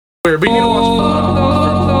But you're gonna watch the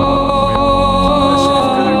that shit is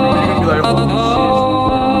good, bro. You're gonna be like, holy shit.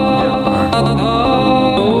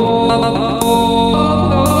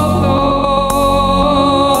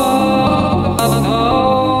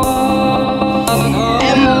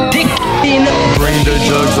 Bring the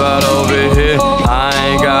drugs right over here. I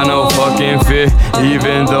ain't got no fucking fear.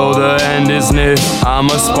 Even though the end is near,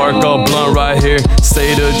 I'ma spark a blunt right here.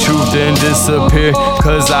 Say the truth then disappear,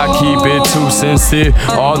 cause I keep it too sincere.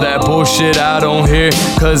 All that bullshit I don't hear,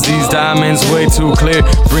 cause these diamonds way too clear.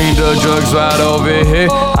 Bring the drugs right over here.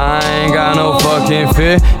 I ain't got no fucking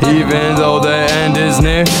fear. Even though the end is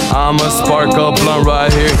near, I'ma spark a blunt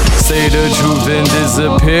right here. Say the truth then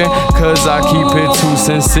disappear, cause I keep it too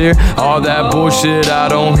sincere. All that bullshit I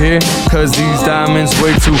don't hear, cause these diamonds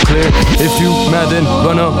way too clear. If you mad then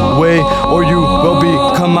run away, or you will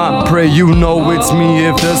become my prey. You know it's me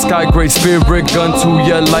if the sky gray. Spirit gun to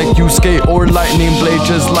ya like you skate, or lightning blade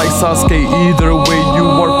just like Sasuke. Either way you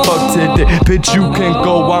are fucked today. Bitch you can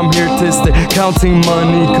go, I'm here to stay. Counting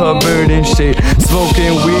money covered in shade.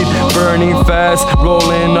 Smoking weed, burning fast.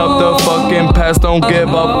 Rolling up the fucking past. Don't give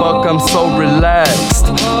a fuck, I'm so relaxed,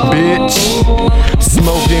 bitch.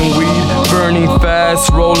 Smoking weed, burning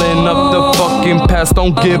fast. Rolling up the fucking past.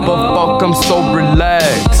 Don't give a fuck, I'm so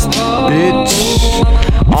relaxed, bitch.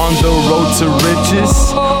 On the road to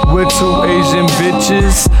riches, with two Asian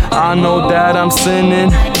bitches. I know that I'm sinning,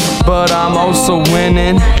 but I'm also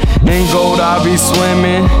winning. In gold I be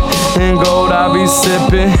swimming, in gold I be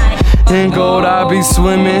sipping, in gold I be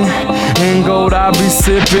swimming, in gold I be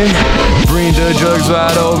sipping. Bring the drugs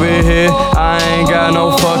right over here. I ain't got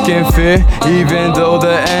no fucking fear. Even though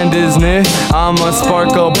the end is near, I'ma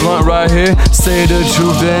spark a blunt right here. Say the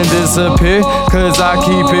truth then disappear, cause I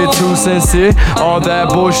keep it too sincere. All that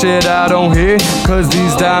bullshit I don't hear, cause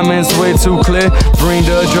these diamonds way too clear. Bring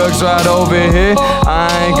the drugs right over here. I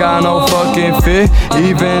ain't got no fucking fear.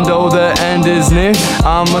 Even though the end is near,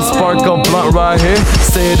 I'ma spark a blunt right here.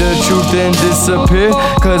 Say the truth then disappear,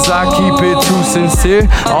 cause I keep it too sincere.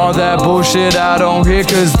 All that bullshit I don't hear,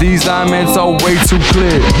 cause these diamonds are way too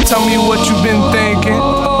clear. Tell me what you been thinking,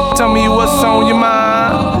 tell me what's on your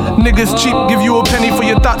mind. Niggas cheap, give you a penny for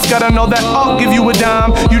your thoughts. Gotta know that I'll give you a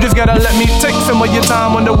dime. You just gotta let me take some of your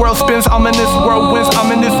time. When the world spins, I'm in this whirlwind.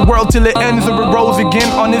 I'm in this world till it ends or it rolls again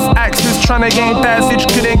on this axis. Tryna gain passage,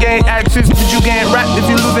 couldn't gain access. Did you gain rap if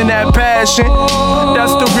you losing that passion?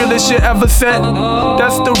 That's the realest shit ever said.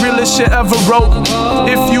 That's the realest shit ever wrote.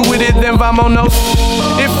 If you with it, then vamonos.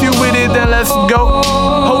 If you with it, then let's go.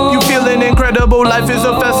 Hope you feeling incredible. Life is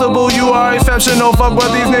a festival, you are exceptional. Fuck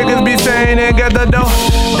what these niggas be saying and get the dough.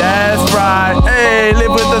 That's right, hey,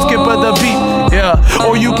 live with the skip of the beat, yeah.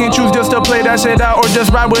 Or you can choose just to play that shit out, or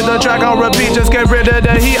just ride with the track on repeat. Just get rid of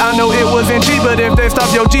the heat, I know it wasn't cheap, but if they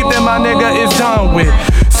stop your Jeep, then my nigga is done with.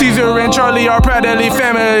 Caesar and Charlie are practically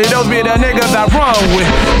family, those be the niggas I run with.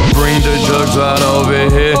 Bring the drugs right over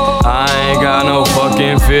here. I ain't got no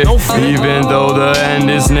fucking fear. Even though the end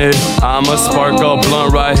is near, I'ma spark a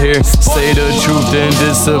blunt right here. Say the truth then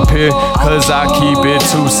disappear, cause I keep it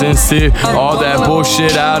too sincere. All that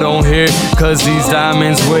bullshit I don't hear, cause these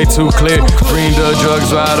diamonds way too clear. Bring the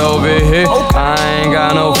drugs right over here. I ain't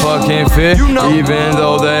got no fucking fear. Even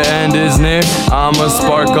though the end is near, I'ma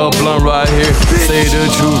spark a blunt right here. Say the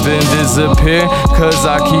truth then disappear, cause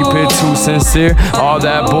I keep it too sincere. All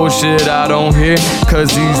that bullshit I don't hear, cause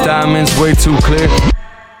these diamonds way too clear.